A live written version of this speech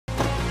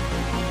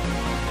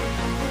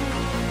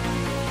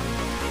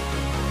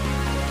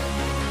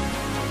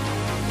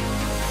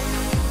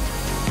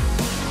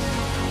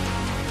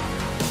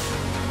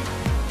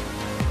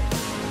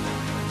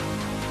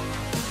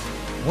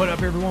What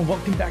up everyone,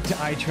 welcome back to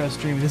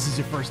iTrustStream. This is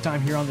your first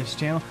time here on this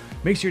channel.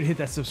 Make sure to hit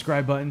that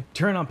subscribe button,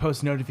 turn on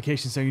post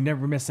notifications so you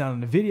never miss out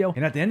on a video.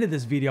 And at the end of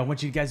this video, I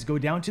want you guys to go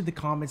down to the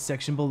comments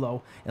section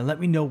below and let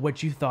me know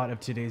what you thought of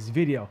today's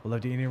video. I'd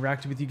love to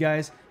interact with you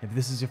guys. If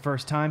this is your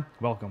first time,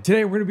 welcome.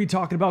 Today we're going to be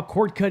talking about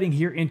cord cutting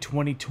here in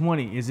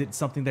 2020. Is it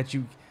something that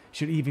you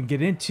should even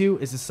get into?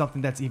 Is this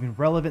something that's even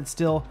relevant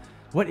still?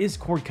 What is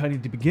cord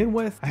cutting to begin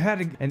with? I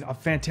had a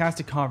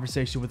fantastic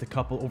conversation with a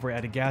couple over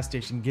at a gas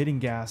station getting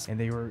gas, and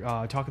they were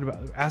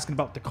asking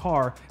about the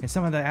car, and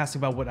somehow they asked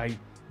about what I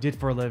did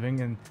for a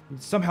living, and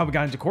somehow we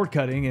got into cord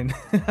cutting, and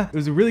it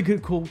was a really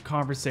good, cool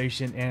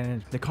conversation.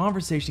 And the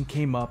conversation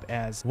came up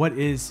as, what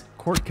is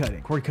cord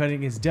cutting? Cord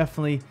cutting is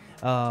definitely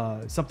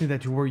something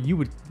that where you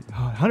would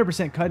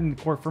 100% cutting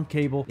the cord from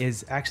cable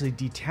is actually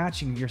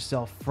detaching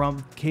yourself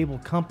from cable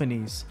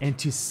companies and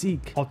to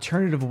seek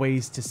alternative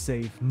ways to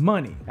save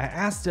money. I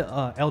asked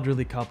an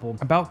elderly couple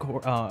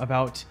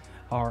about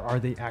are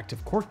they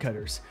active cord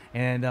cutters,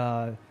 and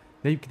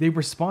they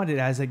responded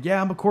as like,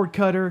 yeah, I'm a cord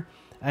cutter,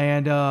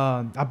 and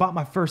I bought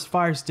my first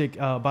Fire Stick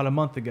about a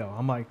month ago.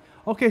 I'm like,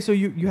 okay, so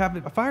you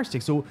have a Fire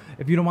Stick. So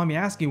if you don't mind me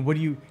asking, what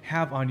do you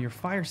have on your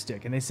Fire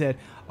Stick? And they said,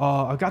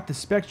 I've got the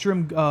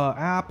Spectrum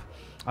app,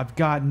 I've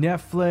got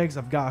Netflix,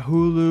 I've got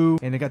Hulu,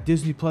 and I got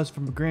Disney Plus for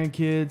my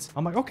grandkids.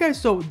 I'm like, okay,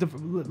 so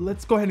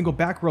let's go ahead and go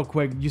back real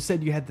quick. You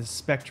said you had the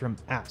Spectrum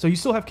app, so you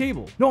still have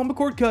cable? No, I'm a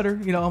cord cutter.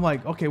 You know, I'm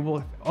like, okay,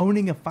 well,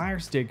 owning a Fire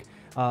Stick,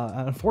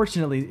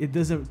 unfortunately, it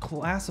doesn't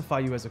classify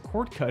you as a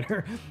cord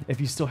cutter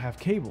if you still have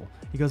cable.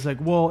 He goes like,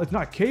 well, it's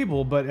not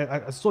cable, but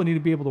I still need to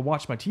be able to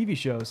watch my TV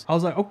shows. I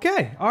was like,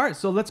 okay, all right,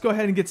 so let's go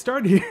ahead and get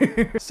started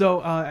here.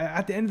 So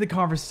at the end of the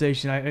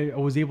conversation, I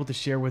was able to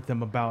share with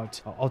them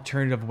about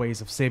alternative ways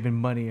of saving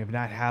money, of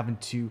not having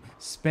to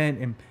spend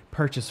and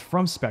purchase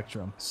from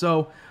Spectrum.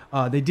 So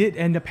they did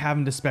end up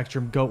having the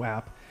Spectrum Go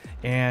app.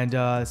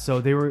 And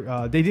so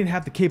they didn't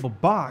have the cable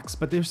box,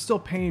 but they're still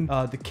paying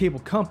the cable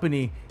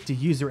company to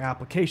use their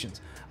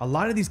applications. A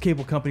lot of these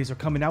cable companies are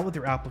coming out with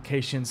their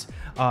applications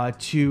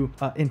to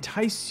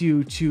entice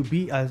you to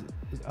be a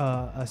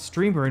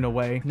streamer in a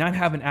way, not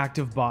have an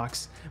active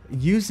box,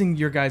 using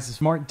your guys'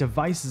 smart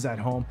devices at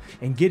home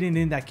and getting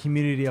in that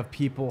community of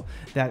people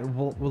that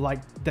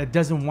that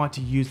doesn't want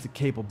to use the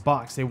cable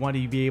box. They want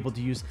to be able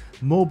to use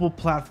mobile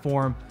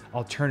platform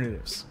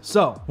alternatives.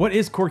 So what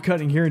is cord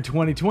cutting here in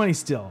 2020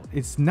 still?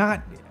 It's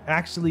not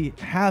actually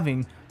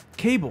having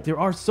cable. There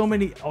are so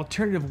many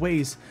alternative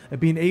ways of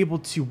being able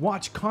to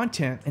watch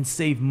content and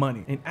save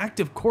money. An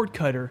active cord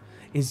cutter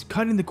is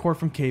cutting the cord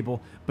from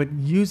cable, but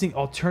using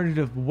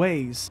alternative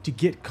ways to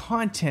get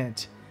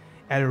content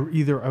at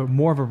either a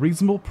more of a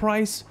reasonable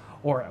price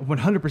or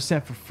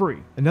 100% for free.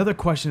 Another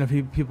question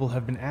that people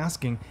have been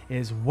asking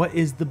is, what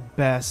is the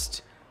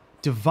best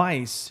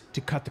device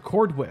to cut the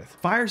cord with?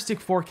 Fire Stick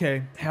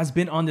 4K has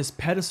been on this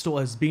pedestal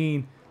as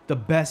being the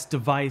best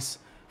device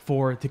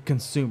for the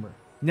consumer.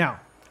 Now,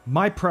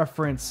 my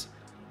preference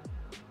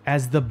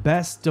as the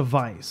best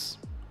device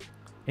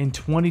in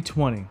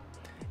 2020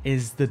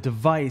 is the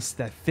device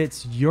that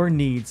fits your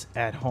needs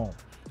at home.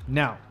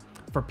 Now,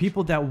 for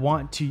people that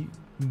want to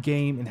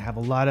game and have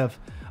a lot of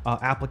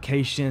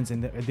applications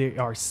and they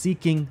are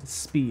seeking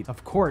speed,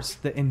 of course,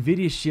 the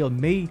NVIDIA Shield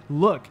may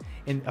look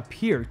and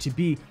appear to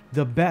be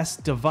the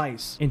best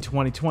device in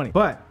 2020.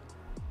 But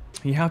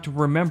you have to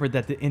remember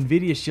that the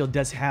NVIDIA Shield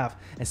does have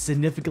a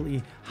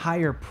significantly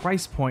higher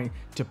price point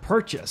to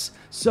purchase.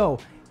 So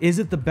is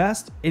it the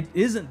best? It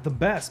isn't the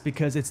best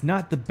because it's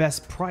not the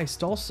best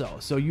priced also.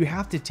 So you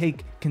have to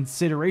take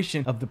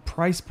consideration of the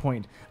price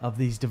point of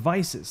these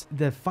devices.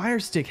 The Fire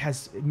Stick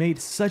has made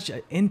such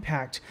an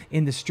impact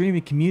in the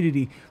streaming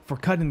community for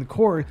cutting the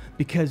cord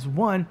because,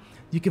 one,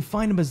 you can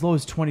find them as low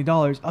as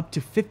 $20 up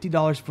to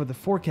 $50 for the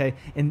 4K,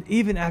 and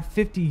even at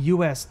 $50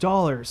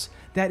 US,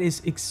 that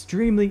is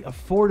extremely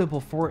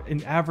affordable for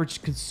an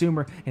average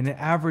consumer in an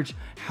average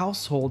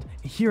household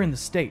here in the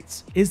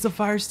States. Is the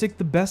Fire Stick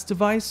the best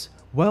device?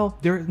 Well,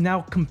 there are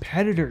now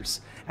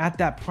competitors at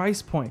that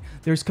price point.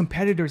 There's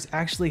competitors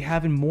actually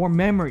having more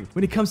memory.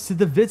 When it comes to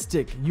the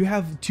VidStick, you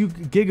have 2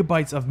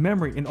 GB of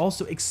memory and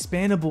also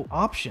expandable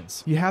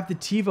options. You have the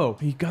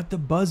TiVo, you got the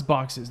Buzz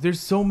boxes.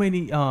 There's so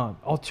many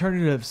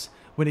alternatives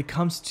when it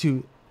comes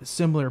to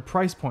similar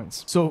price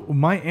points. So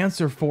my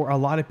answer for a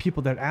lot of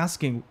people that are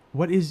asking,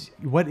 what is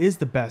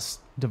the best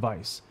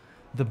device?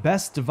 The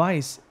best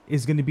device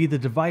is going to be the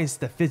device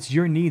that fits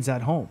your needs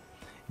at home.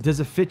 Does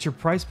it fit your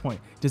price point?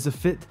 Does it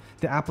fit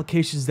the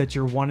applications that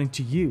you're wanting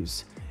to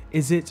use?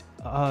 Is it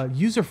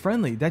user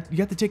friendly? That you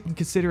have to take in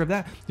consider of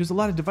that. There's a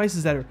lot of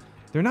devices that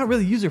they're not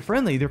really user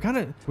friendly. They're kind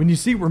of, when you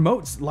see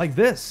remotes like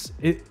this,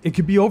 it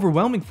could be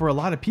overwhelming for a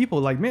lot of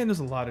people. Like, man, there's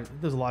a lot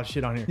of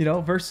shit on here, you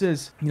know,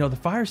 versus, you know, the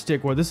Fire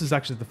Stick, or this is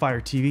actually the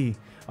Fire TV.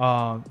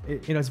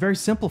 You know, it's very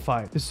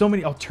simplified. There's so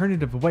many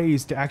alternative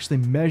ways to actually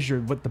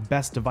measure what the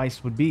best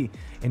device would be.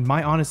 In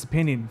my honest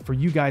opinion, for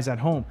you guys at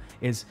home,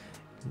 is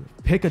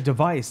pick a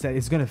device that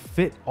is going to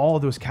fit all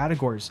those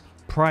categories: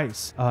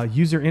 price,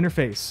 user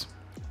interface,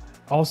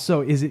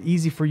 Also, is it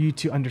easy for you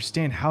to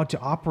understand how to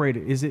operate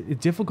it? Is it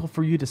difficult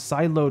for you to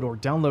sideload or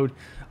download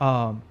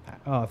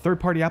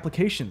third-party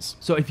applications?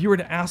 So if you were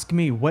to ask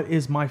me what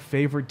is my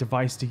favorite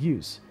device to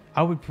use,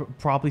 I would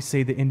probably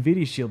say the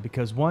NVIDIA Shield,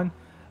 because one,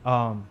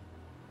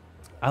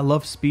 I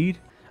love speed.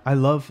 I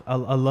love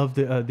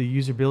the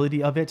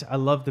usability of it. I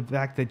love the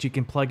fact that you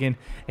can plug in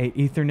a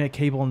Ethernet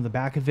cable in the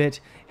back of it,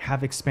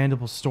 have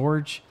expandable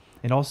storage,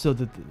 and also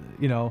the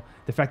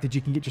fact that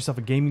you can get yourself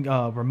a gaming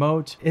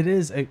remote. It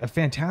is a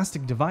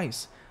fantastic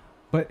device.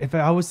 But if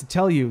I was to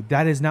tell you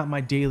that is not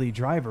my daily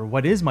driver,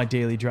 what is my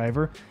daily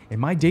driver? And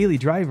my daily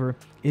driver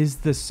is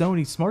the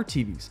Sony smart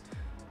TVs.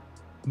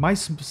 My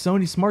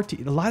Sony smart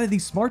TV, a lot of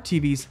these smart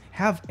TVs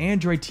have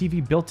Android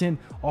TV built in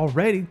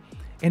already,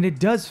 and it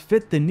does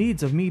fit the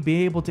needs of me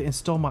being able to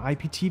install my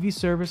IPTV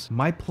service,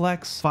 my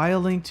Plex,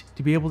 Filelinked,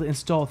 to be able to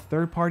install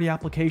third-party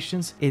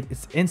applications.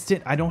 It's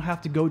instant. I don't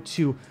have to go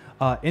to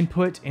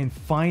input and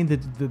find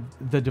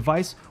the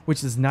device,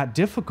 which is not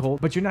difficult,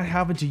 but you're not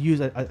having to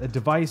use a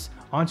device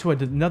onto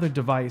another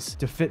device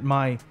to fit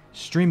my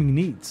streaming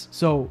needs.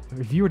 So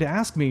if you were to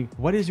ask me,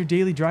 what is your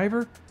daily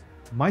driver?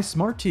 My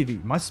smart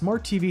TV. My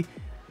smart TV,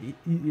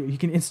 you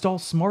can install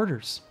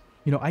smarters.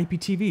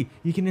 IPTV,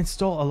 you can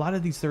install a lot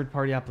of these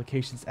third-party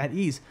applications at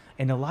ease,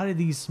 and a lot of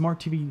these smart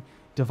TV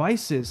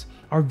devices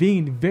are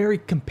being very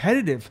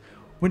competitive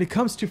when it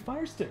comes to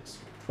Fire Sticks.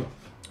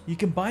 You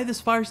can buy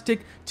this Fire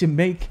Stick to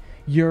make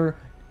your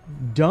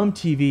dumb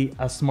TV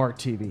a smart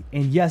TV,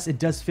 and yes, it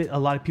does fit a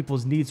lot of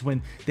people's needs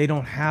when they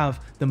don't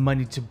have the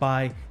money to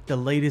buy the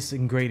latest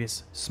and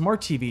greatest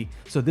smart TV.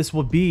 So this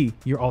will be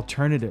your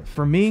alternative.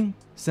 For me,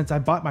 since I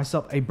bought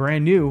myself a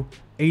brand new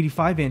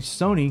 85-inch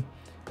Sony,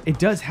 it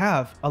does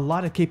have a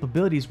lot of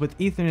capabilities with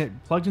Ethernet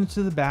plugged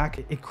into the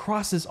back. It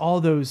crosses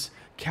all those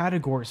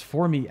categories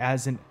for me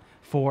as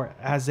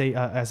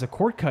a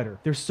cord cutter.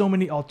 There's so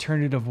many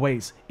alternative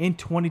ways. In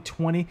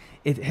 2020,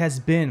 it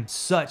has been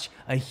such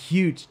a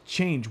huge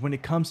change when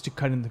it comes to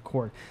cutting the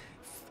cord.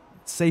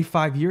 Say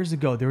 5 years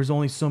ago, there was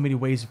only so many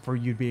ways for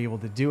you to be able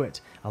to do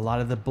it. A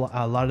lot of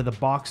the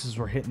boxes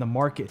were hitting the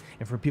market,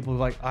 and for people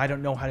like, I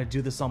don't know how to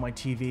do this on my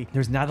TV,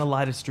 there's not a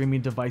lot of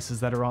streaming devices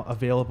that are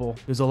available.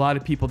 There's a lot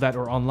of people that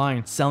are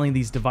online selling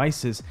these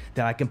devices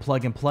that I can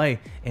plug and play,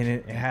 and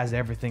it has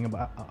everything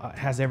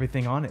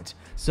on it.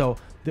 So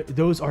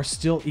those are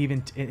still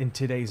even in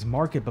today's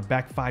market, but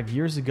back 5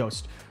 years ago,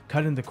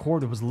 cutting the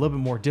cord was a little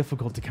bit more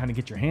difficult to kind of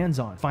get your hands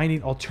on.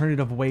 Finding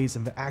alternative ways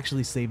of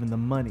actually saving the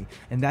money,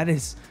 and that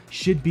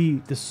should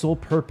be the sole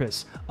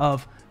purpose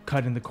of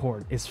cutting the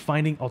cord, is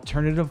finding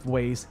alternative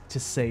ways to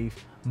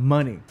save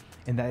money.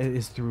 And that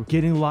is through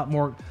getting a lot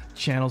more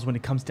channels when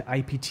it comes to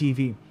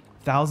IPTV,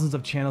 thousands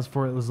of channels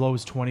for as low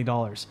as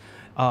 $20.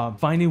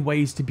 Finding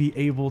ways to be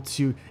able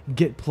to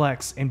get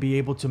Plex and be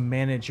able to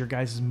manage your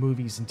guys'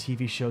 movies and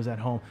TV shows at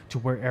home to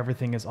where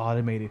everything is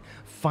automated.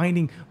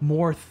 Finding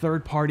more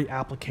third-party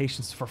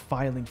applications for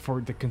filing for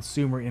the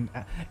consumer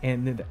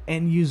and the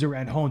end user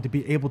at home to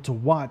be able to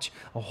watch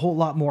a whole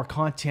lot more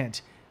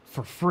content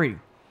for free.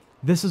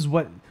 This is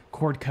what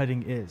cord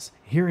cutting is.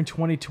 Here in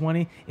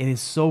 2020, it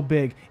is so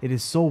big, it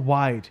is so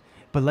wide,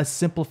 but let's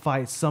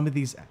simplify some of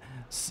these.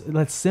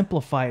 Let's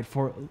simplify it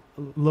for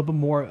a little bit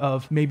more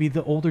of maybe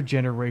the older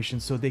generation,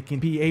 so they can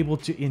be able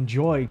to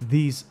enjoy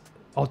these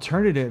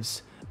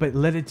alternatives, but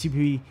let it to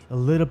be a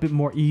little bit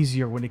more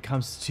easier when it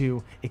comes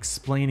to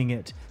explaining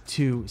it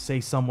to, say,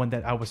 someone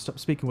that I was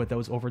speaking with that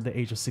was over the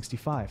age of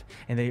 65,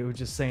 and they were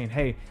just saying,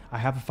 hey, I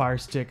have a Fire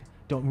Stick,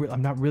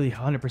 I'm not really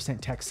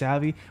 100% tech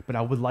savvy, but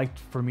I would like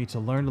for me to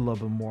learn a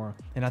little bit more.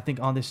 And I think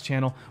on this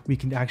channel, we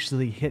can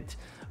actually hit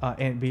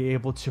and be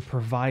able to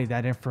provide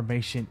that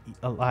information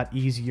a lot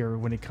easier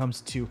when it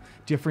comes to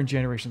different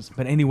generations.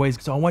 But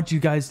anyways, so I want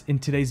you guys in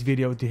today's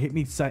video to hit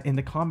me in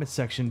the comment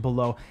section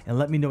below and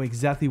let me know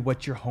exactly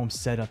what your home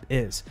setup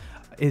is.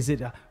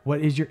 What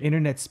is your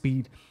internet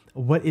speed?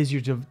 What is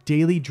your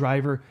daily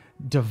driver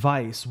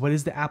device? What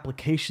is the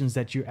applications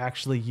that you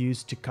actually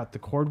use to cut the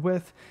cord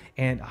with?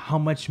 And how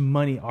much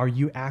money are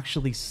you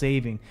actually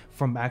saving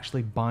from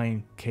actually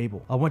buying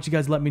cable? I want you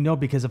guys to let me know,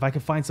 because if I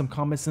can find some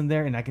comments in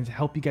there and I can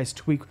help you guys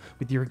tweak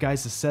with your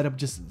guys' setup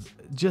just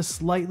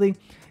slightly,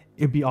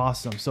 it'd be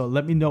awesome. So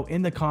let me know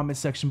in the comment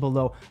section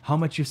below how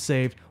much you've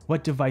saved,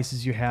 what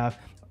devices you have.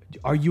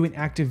 Are you an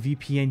active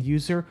VPN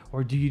user,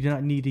 or do you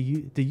not need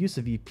the use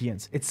of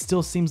VPNs? It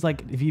still seems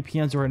like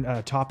VPNs are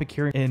a topic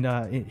here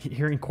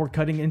in cord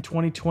cutting in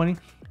 2020.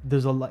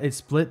 There's it's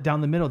split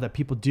down the middle that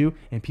people do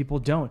and people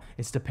don't.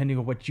 It's depending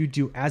on what you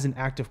do as an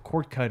active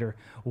cord cutter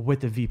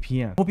with a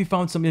VPN. Hope you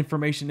found some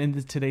information in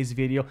today's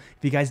video.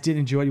 If you guys did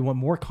enjoy, you want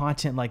more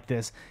content like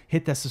this,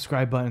 hit that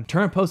subscribe button,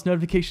 turn post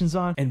notifications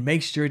on, and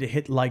make sure to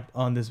hit like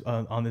on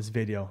this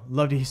video.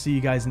 Love to see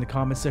you guys in the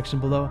comment section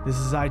below. This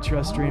is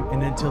iTrustStream,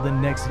 and until the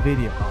next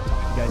video, I'll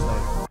talk to you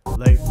guys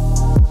later.